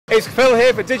It's Phil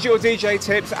here for Digital DJ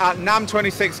Tips at NAMM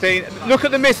 2016. Look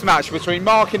at the mismatch between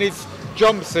Mark in his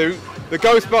jumpsuit, the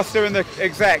Ghostbuster and the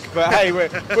exec, but hey,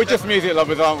 we're just music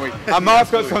lovers, aren't we? And Mark's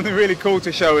got something really cool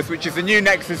to show us, which is the new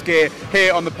Nexus gear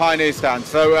here on the Pioneer stand.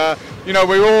 So, you know,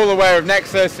 we're all aware of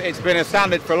Nexus. It's been a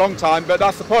standard for a long time, but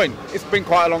that's the point. It's been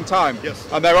quite a long time. Yes.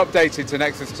 And they're updated to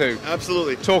Nexus 2.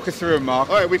 Absolutely. Talk us through them, Mark.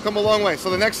 All right, we've come a long way. So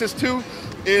the Nexus 2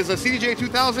 is a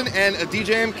CDJ2000 and a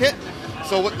DJM kit.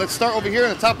 So let's start over here in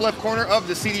the top left corner of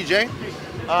the CDJ.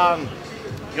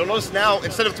 You'll notice now,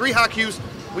 instead of 3 hot cues,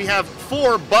 we have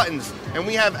 4 buttons, and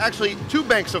we have actually 2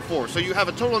 banks of 4. So you have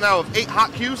a total now of 8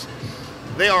 hot cues.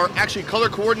 They are actually color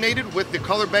coordinated with the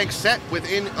color bank set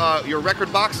within your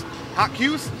record box hot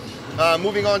cues.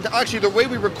 Moving on to, actually the way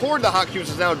we record the hot cues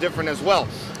is now different as well.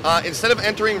 Instead of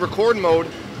entering record mode,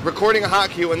 recording a hot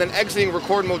cue, and then exiting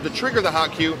record mode to trigger the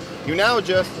hot cue, you now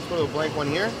just, let's go to a blank one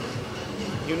here.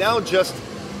 You now just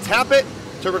tap it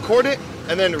to record it,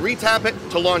 and then re-tap it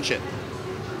to launch it.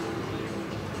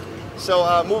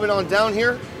 So moving on down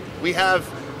here, we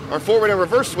have our forward and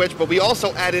reverse switch, but we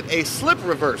also added a slip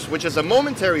reverse, which is a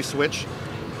momentary switch,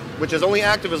 which is only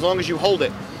active as long as you hold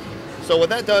it. So what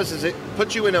that does is it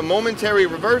puts you in a momentary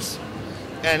reverse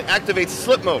and activates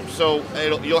slip mode. So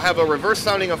you'll have a reverse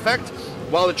sounding effect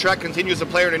while the track continues to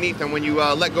play underneath, and when you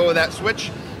let go of that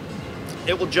switch,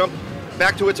 it will jump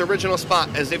back to its original spot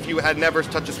as if you had never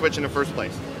touched a switch in the first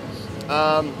place.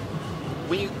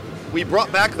 We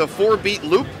brought back the 4-beat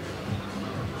loop,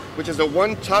 which is a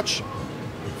one-touch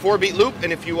 4-beat loop,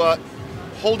 and if you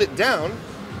hold it down,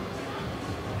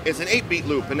 it's an 8-beat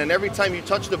loop, and then every time you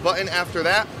touch the button after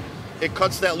that, it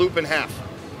cuts that loop in half,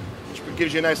 which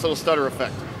gives you a nice little stutter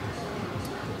effect.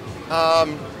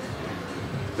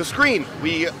 The screen,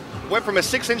 we went from a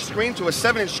 6-inch screen to a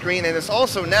 7-inch screen, and it's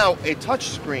also now a touch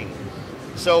screen.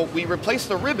 So we replaced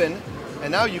the ribbon,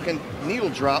 and now you can needle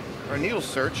drop or needle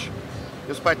search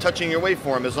just by touching your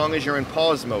waveform as long as you're in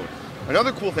pause mode.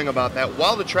 Another cool thing about that,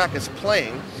 while the track is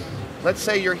playing, let's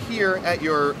say you're here at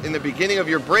in the beginning of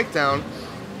your breakdown,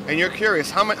 and you're curious,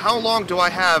 how long do I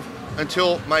have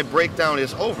until my breakdown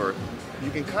is over?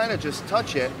 You can kind of just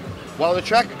touch it while the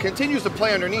track continues to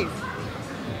play underneath,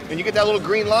 and you get that little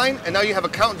green line, and now you have a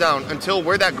countdown until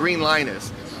where that green line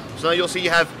is. So now you'll see you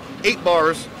have 8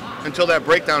 bars until that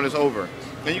breakdown is over.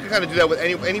 And you can kind of do that with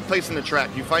any place in the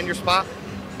track. You find your spot,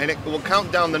 and it will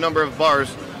count down the number of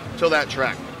bars till that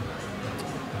track.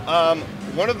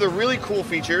 One of the really cool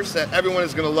features that everyone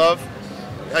is going to love,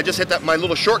 I just hit my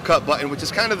little shortcut button, which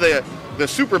is kind of the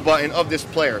super button of this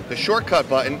player. The shortcut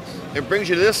button, it brings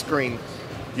you to this screen.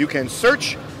 You can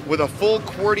search with a full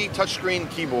QWERTY touchscreen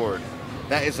keyboard.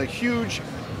 That is a huge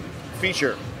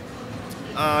feature.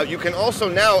 You can also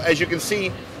now, as you can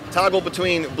see, toggle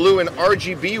between blue and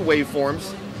RGB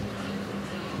waveforms.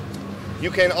 You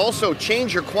can also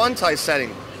change your quantize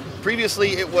setting.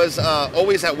 Previously it was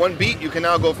always at 1 beat. You can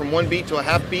now go from 1 beat to a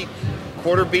half beat,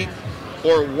 quarter beat,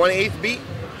 or 1/8 beat.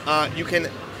 You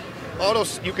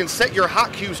can set your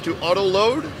hot cues to auto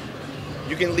load.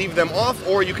 You can leave them off,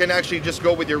 or you can actually just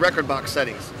go with your record box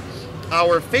settings.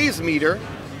 Our phase meter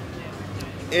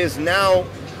is now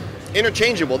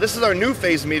interchangeable. This is our new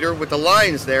phase meter with the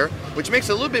lines there, which makes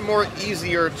it a little bit more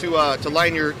easier to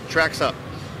line your tracks up,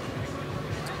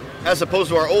 as opposed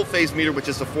to our old phase meter, which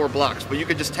is the 4 blocks. But you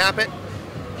could just tap it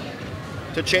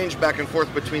to change back and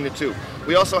forth between the two.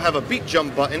 We also have a beat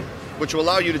jump button, which will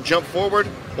allow you to jump forward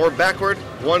or backward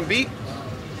 1 beat.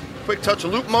 Quick touch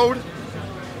loop mode.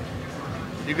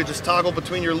 You could just toggle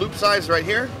between your loop size right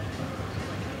here.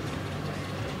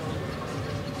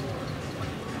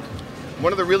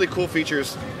 One of the really cool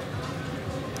features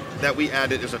that we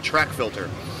added is a track filter.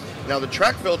 Now the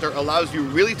track filter allows you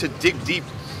really to dig deep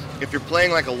if you're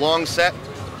playing like a long set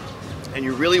and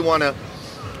you really want to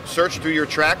search through your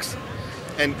tracks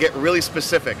and get really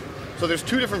specific. So there's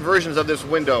 2 different versions of this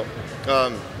window.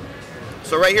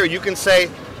 So right here you can say,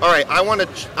 all right, I want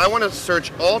to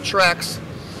search all tracks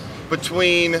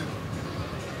between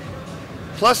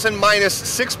plus and minus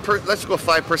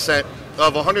 5%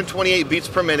 of 128 beats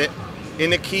per minute in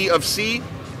the key of C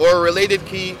or a related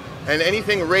key, and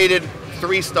anything rated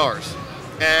 3 stars.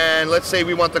 And let's say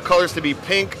we want the colors to be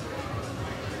pink,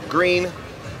 green,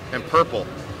 and purple.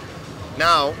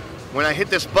 Now, when I hit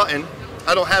this button,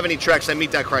 I don't have any tracks that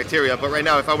meet that criteria, but right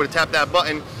now if I were to tap that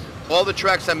button, all the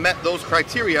tracks that met those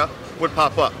criteria would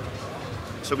pop up.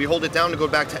 So we hold it down to go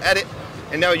back to edit,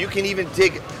 and now you can even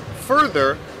dig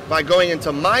further by going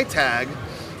into My Tag,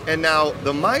 and now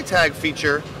the My Tag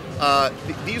feature,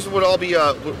 these would all be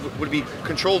would be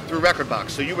controlled through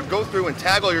Rekordbox. So you would go through and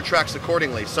tag all your tracks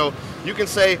accordingly. So you can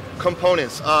say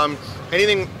components,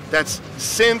 anything that's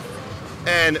synth,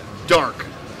 and dark,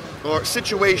 or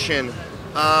situation.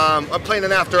 I'm playing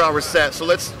an after hours set, so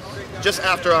let's just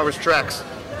after hours tracks.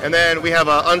 And then we have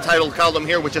an untitled column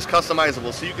here, which is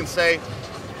customizable. So you can say,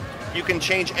 you can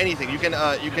change anything. You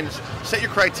can set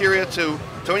your criteria to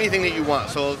anything that you want.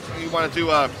 So you want to do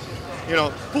you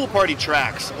know, pool party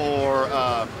tracks, or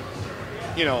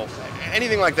you know,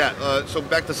 anything like that. So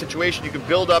back to situation, you can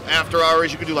build up after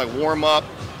hours. You can do like warm up,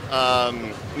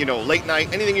 you know, late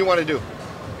night, anything you want to do.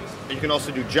 You can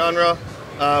also do genre.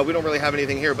 We don't really have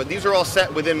anything here, but these are all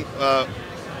set within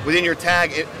your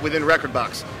tag within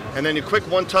Rekordbox. And then you quick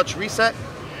one-touch reset,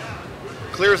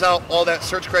 clears out all that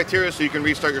search criteria, so you can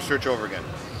restart your search over again.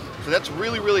 So that's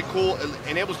really, really cool. It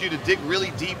enables you to dig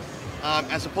really deep,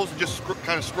 as opposed to just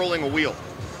kind of scrolling a wheel.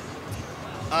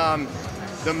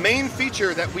 The main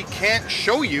feature that we can't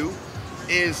show you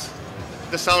is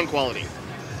the sound quality.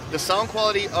 The sound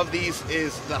quality of these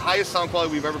is the highest sound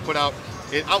quality we've ever put out.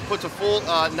 It outputs a full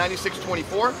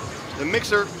 9624. The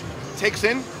mixer takes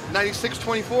in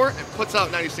 9624 and puts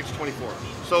out 9624.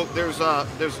 So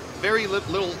there's very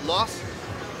little loss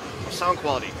of sound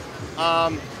quality.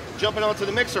 Jumping onto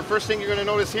the mixer, first thing you're going to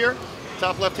notice here,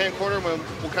 top left-hand corner,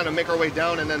 we'll kind of make our way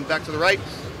down and then back to the right.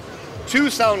 2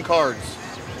 sound cards,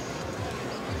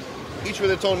 each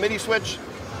with its own MIDI switch.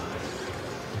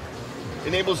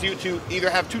 Enables you to either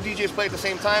have 2 DJs play at the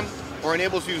same time, or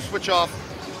enables you to switch off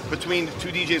between 2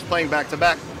 DJs playing back to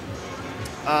back.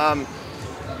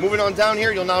 Moving on down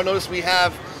here, you'll now notice we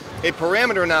have a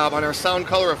parameter knob on our sound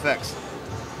color effects.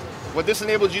 What this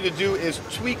enables you to do is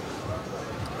tweak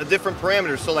the different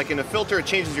parameters. So like in a filter, it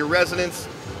changes your resonance.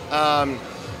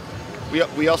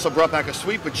 We also brought back a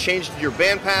sweep, which changed your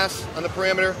bandpass on the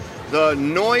parameter. The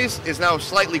noise is now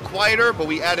slightly quieter, but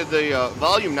we added the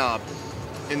volume knob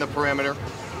in the parameter.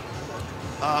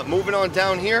 Moving on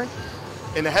down here,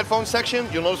 in the headphone section,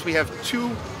 you'll notice we have 2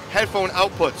 headphone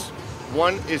outputs.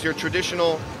 One is your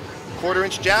traditional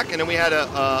 1/4-inch jack, and then we had an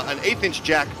 1/8-inch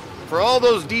jack for all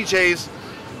those DJs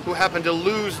who happen to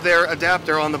lose their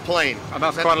adapter on the plane. And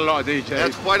that's quite a lot of DJs.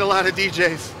 That's quite a lot of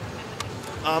DJs.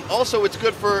 Also, it's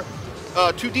good for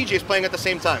 2 DJs playing at the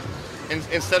same time. And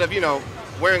instead of, you know,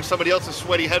 wearing somebody else's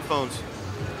sweaty headphones,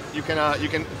 you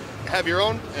can have your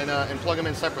own and plug them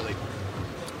in separately.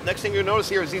 Next thing you'll notice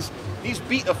here is these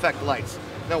beat effect lights.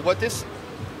 Now what this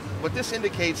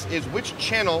indicates is which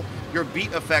channel your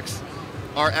beat effects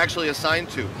are actually assigned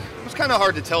to. It was kind of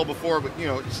hard to tell before, but you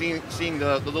know, seeing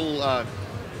the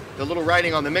little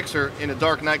writing on the mixer in a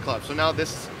dark nightclub. So now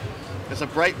this is a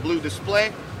bright blue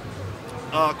display.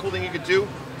 Cool thing you could do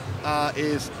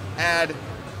is add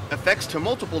effects to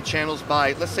multiple channels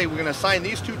by, let's say we're going to assign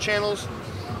these 2 channels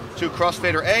to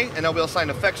crossfader A, and now we'll assign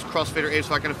effects to crossfader A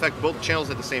so I can affect both channels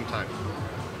at the same time.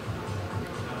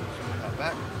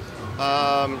 Back.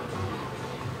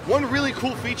 One really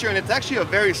cool feature, and it's actually a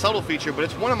very subtle feature, but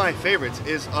it's one of my favorites,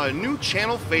 is new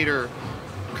channel fader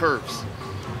curves.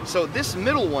 So this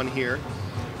middle one here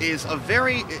is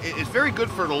very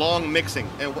good for long mixing.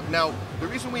 And now the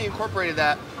reason we incorporated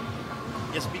that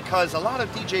is because a lot of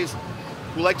DJs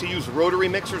who like to use rotary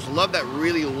mixers love that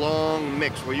really long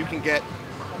mix where you can get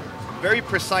very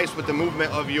precise with the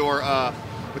movement of your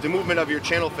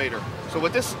channel fader. So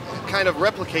what this kind of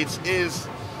replicates is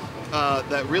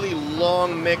that really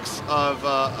long mix of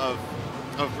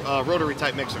rotary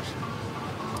type mixers.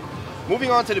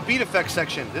 Moving on to the beat effects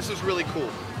section, this is really cool.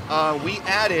 We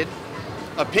added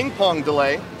a ping pong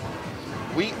delay.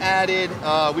 We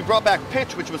brought back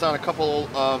pitch, which was on a couple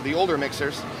of the older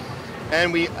mixers,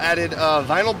 and we added a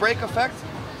vinyl break effect,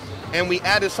 and we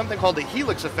added something called the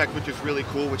helix effect, which is really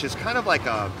cool, which is kind of like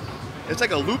it's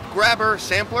like a loop grabber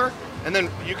sampler, and then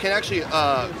you can actually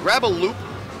grab a loop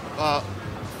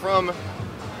from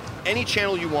any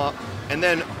channel you want, and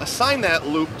then assign that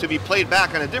loop to be played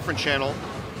back on a different channel,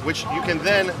 which you can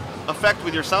then affect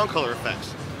with your sound color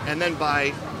effects. And then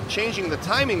by changing the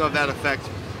timing of that effect,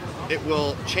 it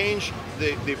will change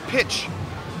the pitch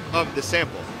of the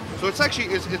sample. So it's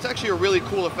actually a really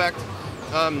cool effect.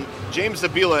 James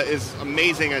Zabila is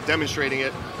amazing at demonstrating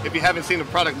it. If you haven't seen the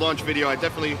product launch video, I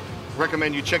definitely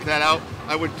recommend you check that out.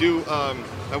 I wouldn't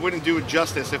do it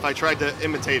justice if I tried to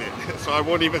imitate it, so I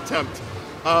won't even attempt.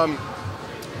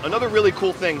 Another really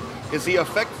cool thing is the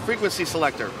effect frequency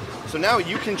selector. So now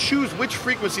you can choose which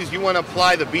frequencies you want to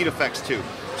apply the beat effects to.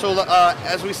 So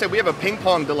as we said, we have a ping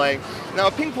pong delay. Now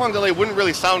a ping pong delay wouldn't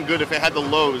really sound good if it had the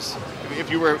lows, if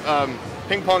you were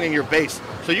ping ponging your bass.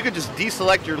 So you could just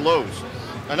deselect your lows.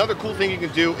 Another cool thing you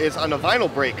can do is on a vinyl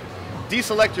break,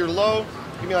 deselect your low,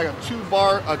 give me like a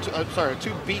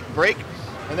 2 beat break,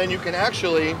 and then you can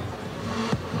actually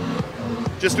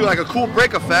just do like a cool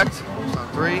break effect. So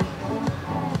 3,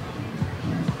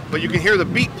 but you can hear the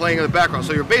beat playing in the background,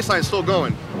 so your bass line is still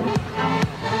going.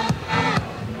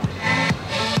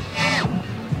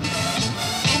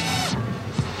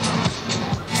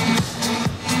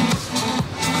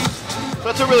 So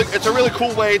it's a really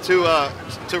cool way to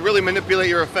really manipulate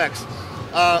your effects.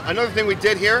 Another thing we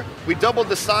did here, we doubled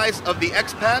the size of the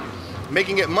X pad,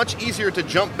 making it much easier to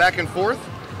jump back and forth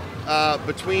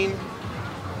between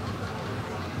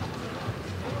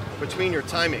your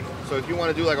timing. So if you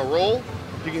want to do like a roll,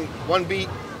 you can 1 beat,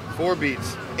 4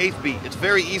 beats, 8th beat. It's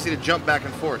very easy to jump back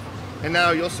and forth. And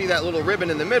now you'll see that little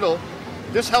ribbon in the middle.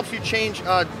 This helps you change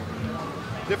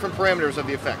different parameters of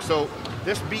the effect. So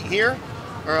this beat here,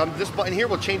 or this button here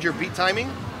will change your beat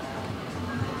timing.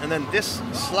 And then this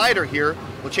slider here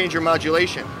will change your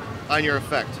modulation on your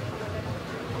effect.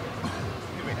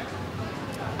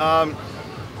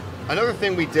 Another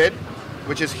thing we did,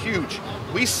 which is huge,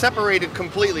 we separated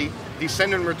completely the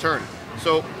send and return.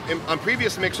 So on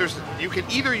previous mixers, you could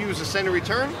either use the send and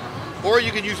return, or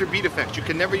you could use your beat effects. You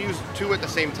can never use 2 at the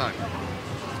same time.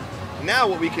 Now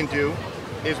what we can do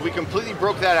is we completely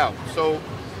broke that out. So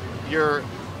your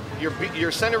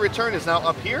send and return is now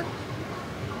up here,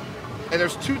 and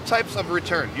there's 2 types of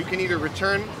return. You can either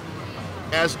return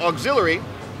as auxiliary,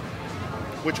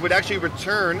 which would actually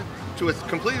return to a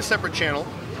completely separate channel,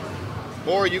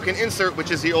 or you can insert, which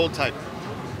is the old type.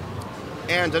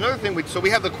 And another thing, so we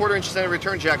have the 1/4" send and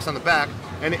return jacks on the back,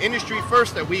 and the industry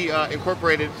first that we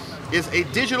incorporated is a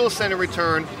digital send and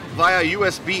return via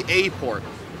USB-A port.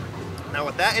 Now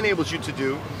what that enables you to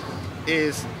do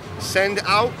is send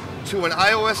out to an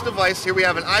iOS device. Here we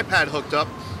have an iPad hooked up,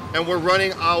 and we're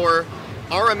running our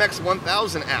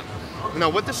RMX1000 app. Now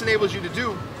what this enables you to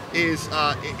do is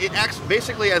it acts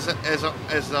basically as an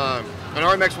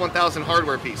RMX1000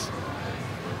 hardware piece.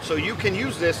 So you can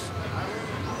use this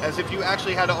as if you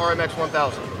actually had an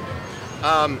RMX1000.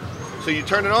 So you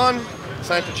turn it on,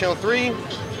 assign it to channel 3.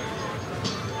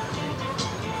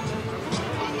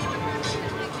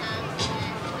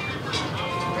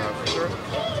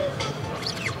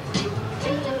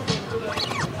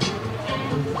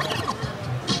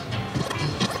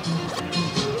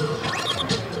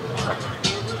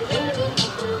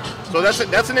 So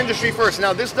that's an industry first.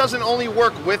 Now this doesn't only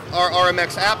work with our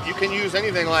RMX app. You can use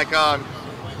anything like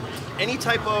any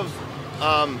type of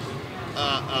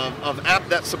app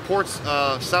that supports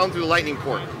sound through the lightning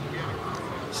port.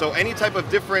 So any type of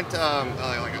different,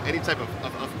 like any type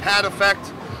of pad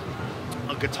effect,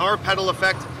 a guitar pedal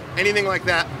effect, anything like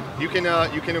that, you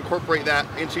can incorporate that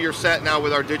into your set now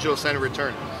with our digital send and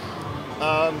return.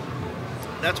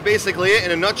 That's basically it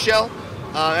in a nutshell.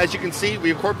 As you can see,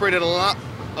 we incorporated a lot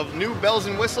of new bells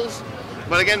and whistles,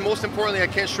 but again, most importantly, I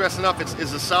can't stress enough,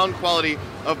 is the sound quality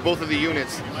of both of the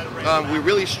units. We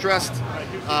really stressed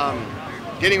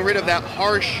getting rid of that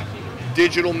harsh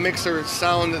digital mixer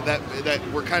sound that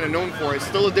we're kind of known for. It's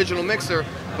still a digital mixer,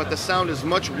 but the sound is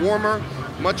much warmer,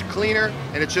 much cleaner,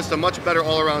 and it's just a much better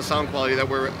all-around sound quality that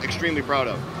we're extremely proud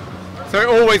of. So it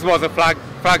always was a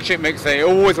flagship mixer, it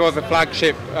always was a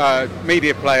flagship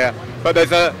media player, but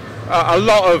there's a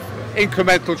lot of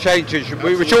incremental changes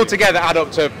which all together add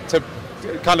up to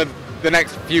kind of the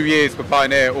next few years for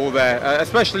Pioneer, all there,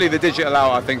 especially the digital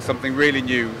out. I think something really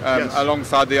new Yes.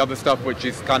 alongside the other stuff which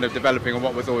is kind of developing on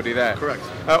what was already there. Correct.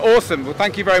 Awesome. Well,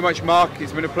 thank you very much, Mark.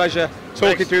 It's been a pleasure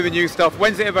talking Thanks. through the new stuff.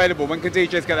 When's it available? When can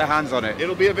DJs get their hands on it?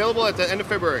 It'll be available at the end of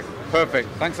February. Perfect.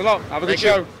 Thanks a lot. Have a good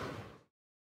Thank you. show.